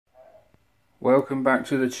Welcome back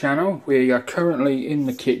to the channel. We are currently in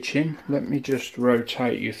the kitchen. Let me just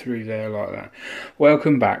rotate you through there like that.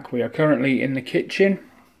 Welcome back. We are currently in the kitchen.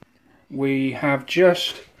 We have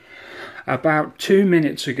just about 2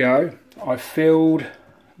 minutes ago I filled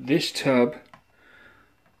this tub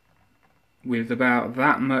with about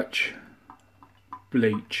that much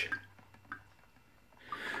bleach.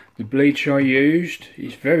 The bleach I used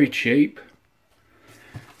is very cheap.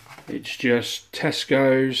 It's just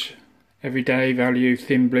Tesco's everyday value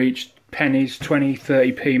thin bleach, pennies, 20,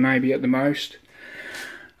 30p maybe at the most.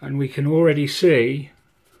 And we can already see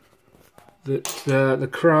that the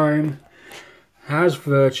chrome has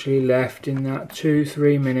virtually left in that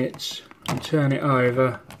 2-3 minutes. And turn it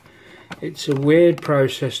over. It's a weird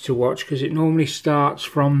process to watch because it normally starts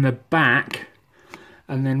from the back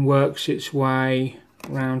and then works its way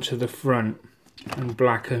round to the front and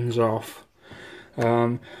blackens off.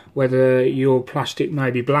 Whether your plastic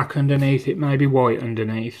may be black underneath, it may be white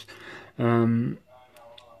underneath. You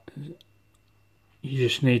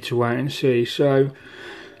just need to wait and see. So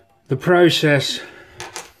the process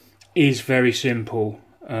is very simple.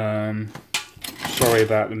 Sorry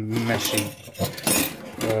about the messy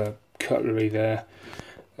cutlery there.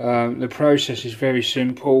 The process is very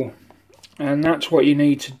simple, and that's what you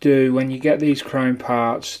need to do when you get these chrome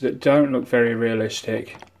parts that don't look very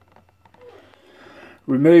realistic.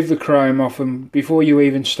 Remove the chrome off them before you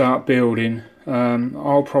even start building.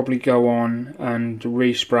 I'll probably go on and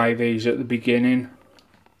respray these at the beginning.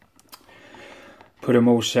 Put them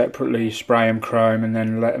all separately, spray them chrome, and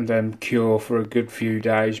then let them cure for a good few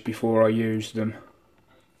days before I use them.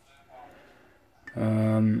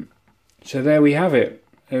 So there we have it.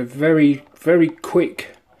 A very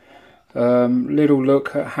quick little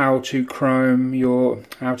look at how to dechrome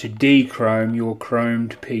your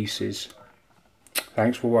chromed pieces.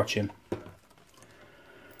 Thanks for watching.